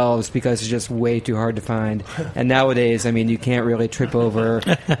on the shelves because it's just way too hard to find. And nowadays, you can't really trip over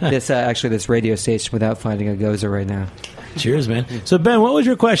this radio station without finding a Goza right now. Cheers, man. So, Ben, what was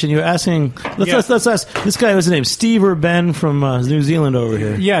your question? You were asking... Let's ask this guy. What's his name? Steve or Ben from New Zealand over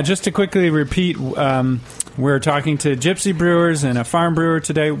here? Yeah, just to quickly repeat, we're talking to gypsy brewers and a farm brewer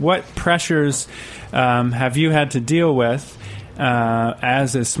today. What pressures have you had to deal with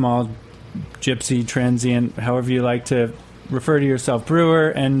as a small gypsy, transient, however you like to refer to yourself, brewer,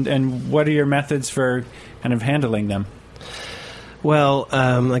 and what are your methods for kind of handling them? Well,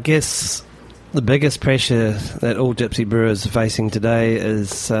 I guess the biggest pressure that all gypsy brewers are facing today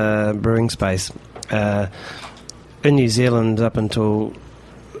is brewing space. In New Zealand, up until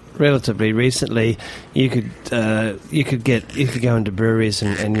relatively recently, you could go into breweries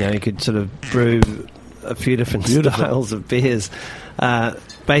and you could sort of brew a few different styles of beers.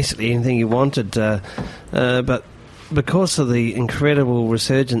 Basically anything you wanted, but because of the incredible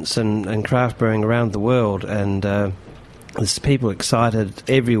resurgence in craft brewing around the world, and there's people excited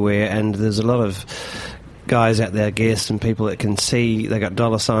everywhere, and there's a lot of guys out there, guests and people that can see, they got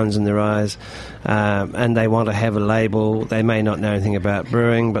dollar signs in their eyes, and they want to have a label. They may not know anything about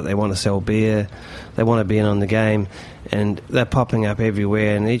brewing, but they want to sell beer. They want to be in on the game, and they're popping up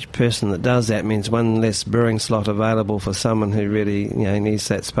everywhere. And each person that does that means one less brewing slot available for someone who really needs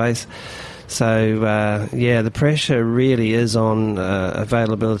that space. So, the pressure really is on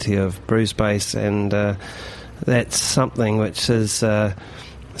availability of brew space, and that's something which is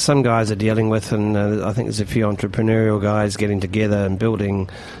some guys are dealing with, and I think there's a few entrepreneurial guys getting together and building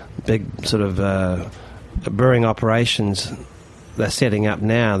big sort of brewing operations they're setting up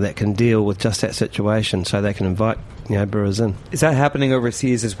now that can deal with just that situation, so they can invite brewers in. Is that happening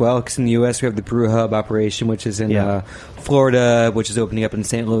overseas as well? Because in the U.S. we have the Brew Hub operation, which is in Florida, which is opening up in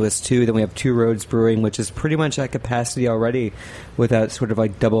St. Louis too. Then we have Two Roads Brewing, which is pretty much at capacity already, with that sort of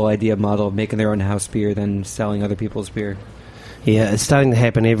like double idea model of making their own house beer, then selling other people's beer. Yeah, it's starting to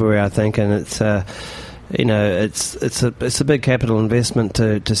happen everywhere, I think, and it's it's a big capital investment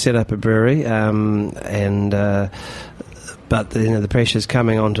to set up a brewery, but the pressure's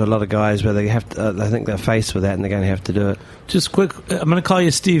coming onto a lot of guys where they have to, I think they're faced with that and they're going to have to do it. Just quick, I'm going to call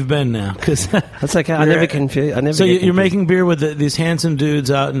you Steve Ben now, because that's okay. I never confuse. So you're making beer with these handsome dudes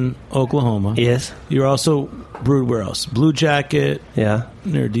out in Oklahoma. Yes. You're also brewed where else? Blue Jacket. Yeah.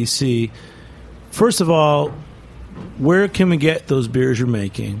 Near DC. First of all, where can we get those beers you're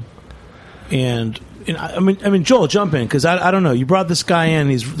making? And I mean, Joel, jump in, because I don't know. You brought this guy in.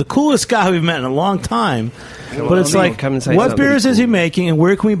 He's the coolest guy we've met in a long time. But it's like, what beers is he making, and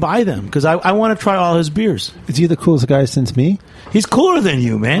where can we buy them? Because I want to try all his beers. Is he the coolest guy since me? He's cooler than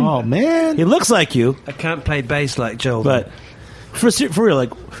you, man. Oh, man. He looks like you. I can't play bass like Joel. But for real, like,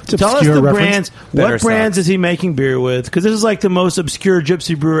 tell us the brands. What brands is he making beer with? Because this is like the most obscure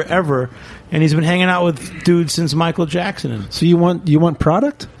gypsy brewer ever, and he's been hanging out with dudes since Michael Jackson. So you want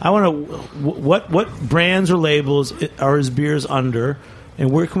product? I want to. What brands or labels are his beers under,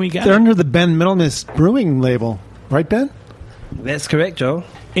 and where can we get They're them? under the Ben Middlemiss Brewing label, right, Ben? That's correct, Joel.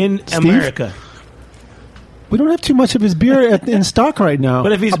 In Steve? America. We don't have too much of his beer in stock right now.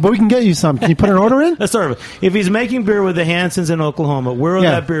 But we can get you some. Can you put an order in? Let's start with, if he's making beer with the Hansons in Oklahoma, where will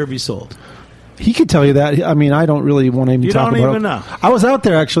that beer be sold? He could tell you that. I mean, I don't really want to even talk about it. You don't even know. I was out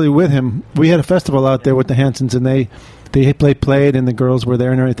there actually with him. We had a festival out there with the Hansons, and they played, and the girls were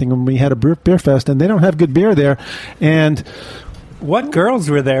there and everything. And we had a beer fest, and they don't have good beer there. And what girls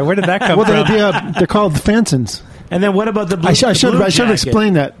were there? Where did that come from? They're called the Fansons. And then what about the Blue I should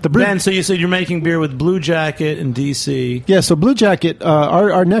explain that. Ben, so you said you're making beer with Blue Jacket in D.C. Yeah, so Blue Jacket,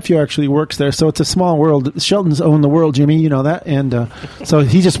 our nephew actually works there, so it's a small world. Shelton's own the world, Jimmy, you know that. And so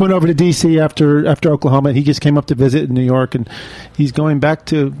he just went over to D.C. after Oklahoma. He just came up to visit in New York, and he's going back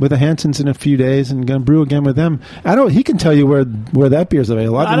with the Hansons in a few days and going to brew again with them. He can tell you where that beer's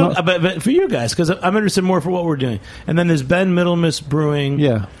available. I don't know. But for you guys, because I'm interested more for what we're doing. And then there's Ben Middlemiss Brewing.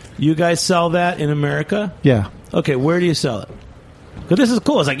 Yeah. You guys sell that in America? Yeah. Okay, where do you sell it? Because this is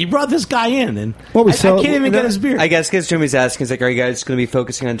cool. It's like you brought this guy in, and I can't even get his beer. I guess because Jimmy's asking, are you guys going to be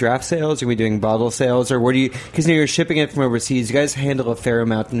focusing on draft sales? Are we doing bottle sales? Or where do you... Because you're shipping it from overseas. You guys handle a fair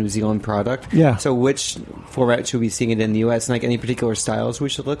amount of New Zealand product. Yeah. So which format should we be seeing it in the U.S.? And any particular styles we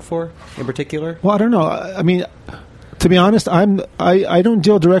should look for in particular? Well, I don't know. I mean... To be honest, I don't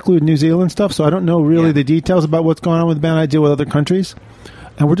deal directly with New Zealand stuff, so I don't know really the details about what's going on with Ben. I deal with other countries.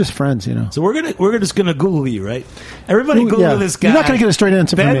 And we're just friends, you know. So we're just gonna Google you, right? Everybody Google this guy. You're not gonna get a straight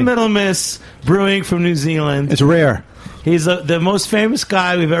answer from me. Ben Middlemiss Brewing from New Zealand. It's rare. He's the most famous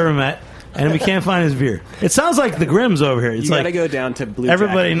guy we've ever met, and we can't find his beer. It sounds like the Grimm's over here. It's you like gotta go down to Blue Jacket.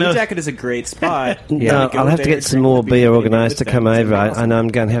 Everybody knows. Blue Jacket is a great spot. Yeah, I'll have to get some more beer organised to come over. I know I'm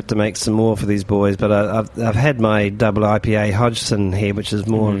going to have to make some more for these boys, but I've had my double IPA Hodgson here, which is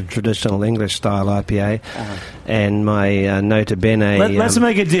more traditional English style IPA, and my Nota Bene. Let's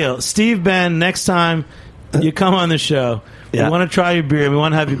make a deal. Steve Ben, next time you come on the show, we want to try your beer, and we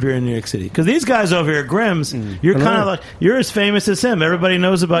want to have your beer in New York City. Because these guys over here, Grimm's, you're kind of like, you're as famous as him. Everybody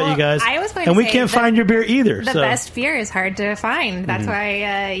knows about you guys. I was going and to we say can't find your beer either. The best beer is hard to find. That's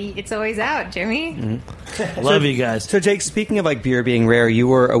why it's always out, Jimmy. Love you guys. So, Jake, speaking of beer being rare, you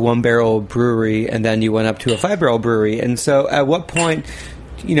were a 1-barrel brewery, and then you went up to a 5-barrel brewery. And so at what point...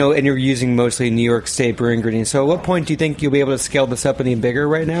 and you're using mostly New York State brew ingredients. So at what point do you think you'll be able to scale this up any bigger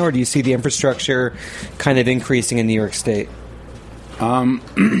right now, or do you see the infrastructure kind of increasing in New York State? For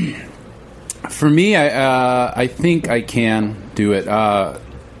me, I think I can do it.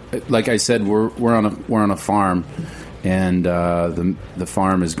 Like I said, we're on a farm, and the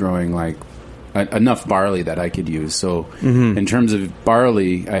farm is growing like enough barley that I could use. So in terms of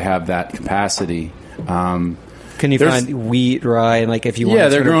barley, I have that capacity. Can you find wheat, rye, and like if you want? Yeah, to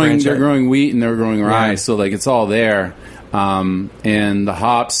they're growing wheat and they're growing rye, so like it's all there. And the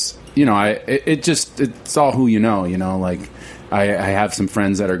hops, it's all who you know. Like I have some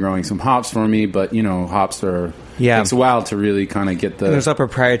friends that are growing some hops for me, but hops are. Yeah, it's a while to really kind of get the. And there's a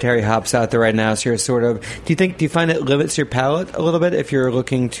proprietary hops out there right now, so you're sort of. Do you find it limits your palate a little bit if you're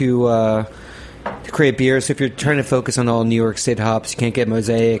looking to create beers? So if you're trying to focus on all New York State hops, you can't get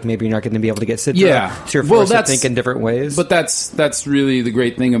Mosaic. Maybe you're not going to be able to get Citra. Yeah, so you're forced to think in different ways. But that's really the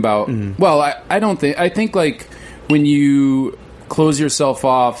great thing about. Well, I think like when you close yourself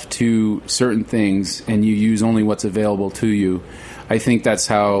off to certain things and you use only what's available to you, I think that's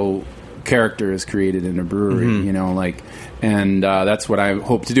how character is created in a brewery, and that's what I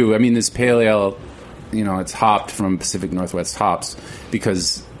hope to do. I mean, this pale ale, it's hopped from Pacific Northwest hops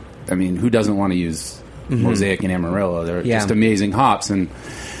because, I mean, who doesn't want to use Mosaic and Amarillo? They're just amazing hops, and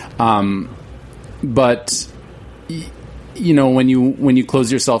but when you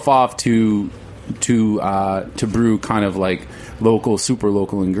close yourself off to brew kind of like local, super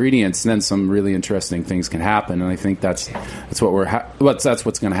local ingredients, then some really interesting things can happen, and I think that's what's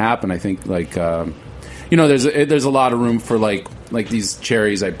going to happen. I think like there's a lot of room for like these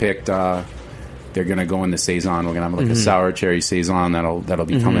cherries I picked. They're going to go in the saison. We're going to have like a sour cherry saison that'll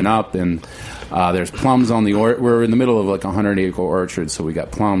be coming up, and there's plums on the we're in the middle of like a 100-acre orchard, so we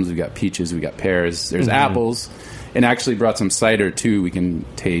got plums, we got peaches, we got pears. There's apples, and actually brought some cider too. We can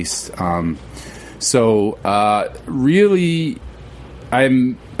taste. So really,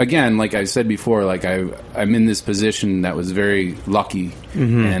 I'm again, like I said before, like I'm in this position that was very lucky,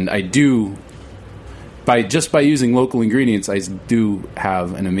 and I do by using local ingredients, I do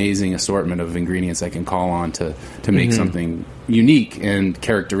have an amazing assortment of ingredients I can call on to make something unique and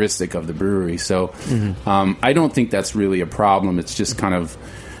characteristic of the brewery. So I don't think that's really a problem. It's just kind of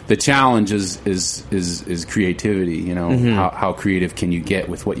the challenge is creativity. How creative can you get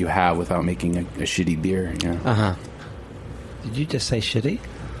with what you have without making a shitty beer? Did you just say shitty?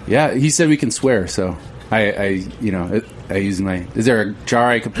 Yeah, he said we can swear, so I use my. Is there a jar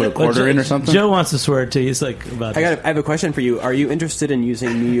I could put a quarter in or something? Joe wants to swear too. He's like about. I have a question for you. Are you interested in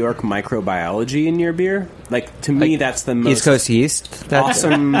using New York microbiology in your beer? Like to me, that's the most East Coast yeast.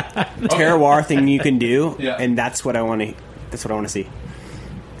 Awesome terroir thing you can do, and that's what I want to. That's what I want to see.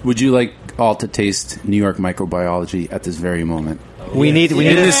 Would you like all to taste New York microbiology at this very moment? We need in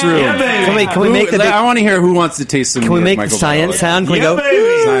this room. Can we make the? I want to hear who wants to taste some. Can we make the science sound? Can we go?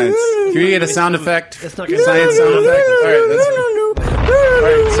 Science. Can we get a sound effect? It's not science sound effect. All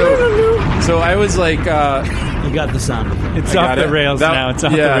right. So I was like, you got the sound effect. It's off the rails now. It's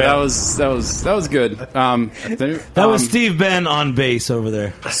off the rails. That was good. That was Steve Ben on bass over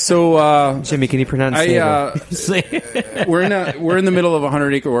there. So Jimmy, can you pronounce it? We're in the middle of a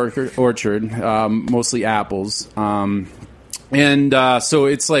 100-acre orchard, mostly apples. And so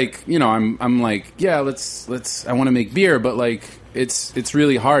it's like, I'm like, yeah, let's. I want to make beer, but like it's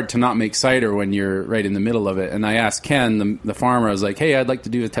really hard to not make cider when you're right in the middle of it. And I asked Ken, the farmer, I was like, hey, I'd like to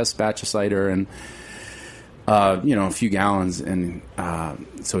do a test batch of cider and a few gallons. And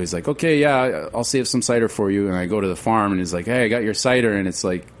so he's like, okay, yeah, I'll save some cider for you. And I go to the farm, and he's like, hey, I got your cider, and it's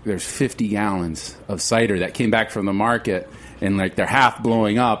like there's 50 gallons of cider that came back from the market, and like they're half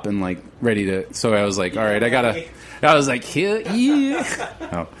blowing up and like ready to. So I was like, all right, I was like, yeah.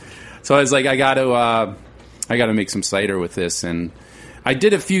 Oh. So I was like, I got to make some cider with this, and I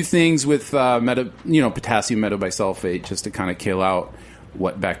did a few things with potassium metabisulfate just to kind of kill out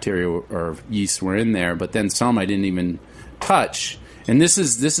what bacteria or yeast were in there. But then some I didn't even touch. And this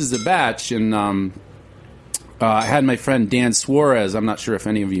is the batch, and I had my friend Dan Suarez. I'm not sure if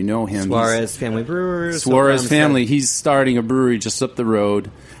any of you know him. Suarez Family Brewers. Suarez Family. He's starting a brewery just up the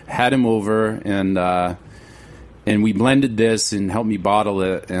road. Had him over, and we blended this and helped me bottle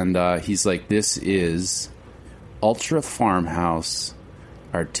it. And he's like, this is ultra farmhouse,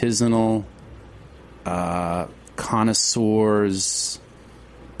 artisanal, connoisseurs,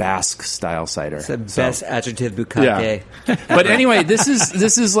 Basque style cider. It's the best adjective bukkake. Yeah. But anyway, this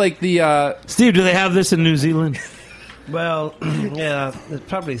is like the Steve, do they have this in New Zealand? Well, yeah, it's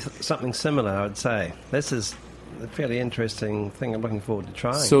probably something similar, I would say. This is a fairly interesting thing I'm looking forward to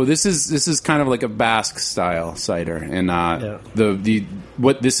trying. So this is kind of like a Basque style cider, and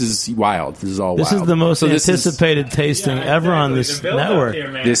this is wild. This is all wild. This is the most anticipated tasting ever on this network.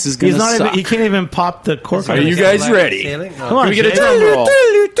 This is going to suck. He can't even pop the cork. Are you guys ready? Come on, can we get a drum roll?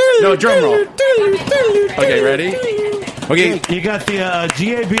 No, drum roll. Okay, ready? Okay, you got the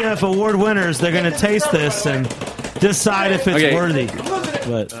GABF award winners. They're going to taste this and decide if it's worthy.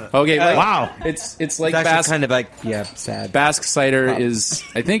 But Okay, wow, it's like It's actually Basque. kind of like sad. Basque cider is,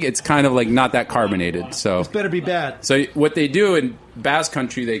 I think it's kind of like not that carbonated. So Better be bad. So what they do in Basque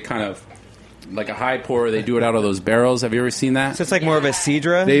country, they kind of like a high pour. They do it out of those barrels. Have you ever seen that? So it's like more of a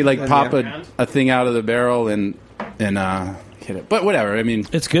sidra. They like pop a thing out of the barrel and hit it. But whatever. I mean,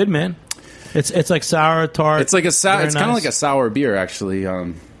 it's good, man. It's like sour tart. it's like a sour. Very It's kind of nice. like a sour beer, actually.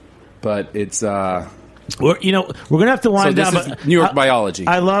 But it's We're gonna have to wind so down. this is But New York biology.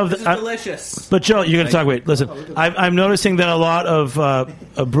 I love that. delicious. But Joe, you're going to talk. Wait, listen. I'm noticing that a lot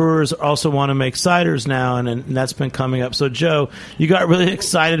of brewers also want to make ciders now, and that's been coming up. So Joe, you got really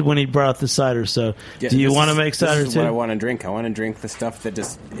excited when he brought up the cider. So do you want to make cider This is too? what I want to drink. I want to drink the stuff that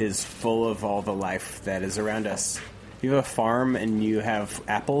just is full of all the life that is around us. If you have a farm and you have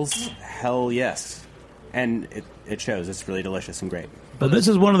apples, hell yes. And it shows. It's really delicious and great. But this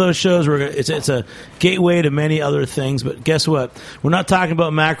is one of those shows where it's a gateway to many other things. But guess what? We're not talking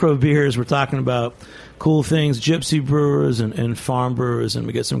about macro beers. We're talking about cool things, gypsy brewers and farm brewers, and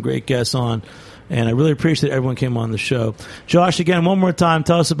we get some great guests on. And I really appreciate everyone came on the show. Josh, again, one more time,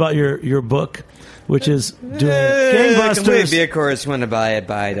 tell us about your book, which is doing gangbusters. Be, of course, want to buy it,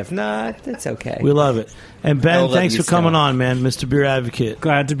 buy it. If not, it's okay. We love it. And Ben, I'll let thanks you for coming know. on, man, Mr. Beer Advocate.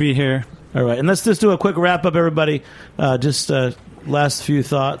 Glad to be here. All right, and let's just do a quick wrap up, everybody. Last few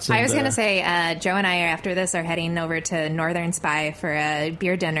thoughts. I was going to say, Joe and I, after this, are heading over to Northern Spy for a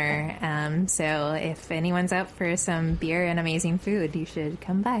beer dinner. So if anyone's up for some beer and amazing food, you should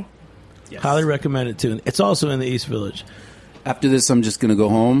come by. Yes. Highly recommend it, too. It's also in the East Village. After this, I'm just going to go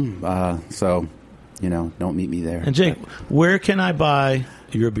home. So, don't meet me there. And Jake, where can I buy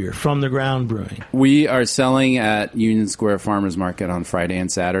your beer? From the Ground Brewing. We are selling at Union Square Farmers Market on Friday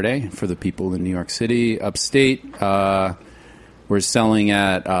and Saturday for the people in New York City. Upstate, we're selling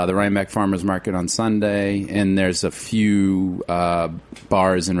at the Rhinebeck Farmers Market on Sunday, and there's a few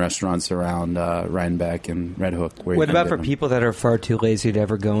bars and restaurants around Rhinebeck and Red Hook. What about for people that are far too lazy to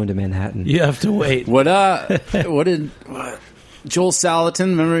ever go into Manhattan? You have to wait. What did Joel Salatin,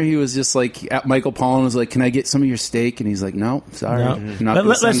 remember he was just like, Michael Pollan was like, can I get some of your steak? And he's like, no, sorry. No.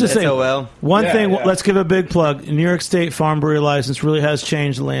 Let's just say, one thing, let's give a big plug. New York State Farm Brewery License really has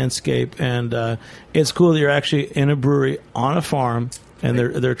changed the landscape, and it's cool that you're actually in a brewery on a farm, and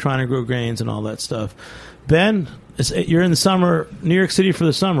they're trying to grow grains and all that stuff. Ben, you're in the summer, New York City for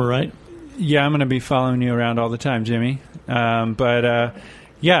the summer, right? Yeah, I'm going to be following you around all the time, Jimmy.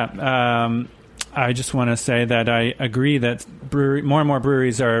 I just want to say that I agree that more and more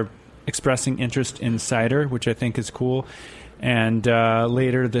breweries are expressing interest in cider, which I think is cool. And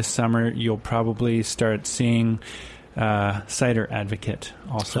later this summer, you'll probably start seeing Cider Advocate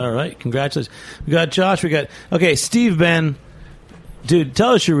also. All right. Congratulations. We got Josh. Okay, Steve Ben. Dude,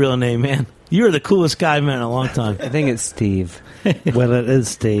 tell us your real name, man. You're the coolest guy I've met in a long time. I think it's Steve. Well, it is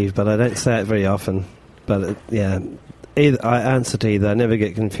Steve, but I don't say it very often. But, I answer to either. I never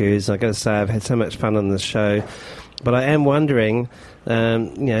get confused. I got to say, I've had so much fun on this show. But I am wondering,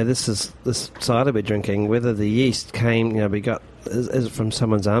 this cider we're drinking, whether the yeast came, we got, is it from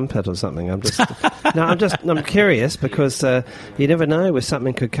someone's armpit or something? I'm curious because you never know where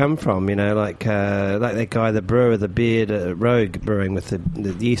something could come from, like that guy, the brewer, the beard, Rogue brewing with the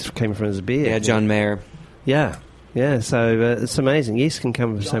yeast came from his beard. Yeah, John Mayer. Yeah, so it's amazing. Yeast can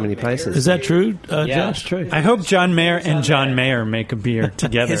come from so many places. Is that true, Josh? True. I hope John Mayer and John Mayer make a beer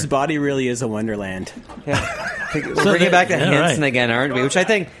together. His body really is a wonderland. Yeah. We're bringing back to Hansen again, aren't we? Which I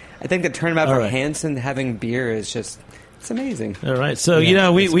think the turnabout for Hansen having beer is just... It's amazing. All right. So,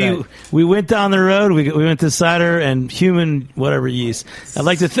 we went down the road. We went to cider and human whatever yeast. I'd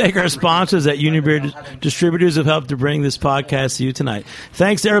like to thank our sponsors at Union Beer Distributors who have helped to bring this podcast to you tonight.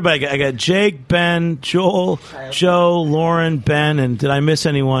 Thanks to everybody. I got Jake, Ben, Joel, Joe, Lauren, Ben, and did I miss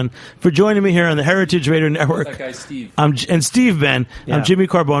anyone for joining me here on the Heritage Radio Network? That guy, Steve. And Steve Ben. Yeah. I'm Jimmy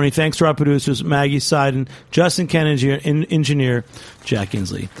Carboni. Thanks to our producers, Maggie Seiden, Justin Kennedy, engineer Jack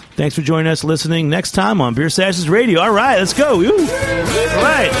Inslee. Thanks for joining us, listening next time on Beer Sessions Radio. All right, let's go. Woo. All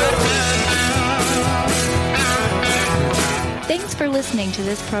right. Thanks for listening to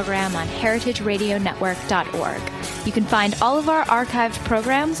this program on heritageradionetwork.org. You can find all of our archived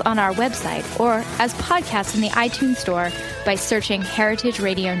programs on our website or as podcasts in the iTunes Store by searching Heritage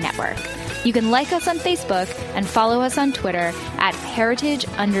Radio Network. You can like us on Facebook and follow us on Twitter at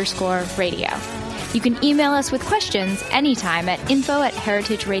heritage_radio. You can email us with questions anytime at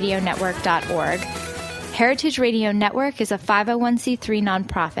info@heritageradionetwork.org. Heritage Radio Network is a 501c3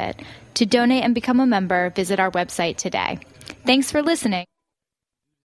 nonprofit. To donate and become a member, visit our website today. Thanks for listening.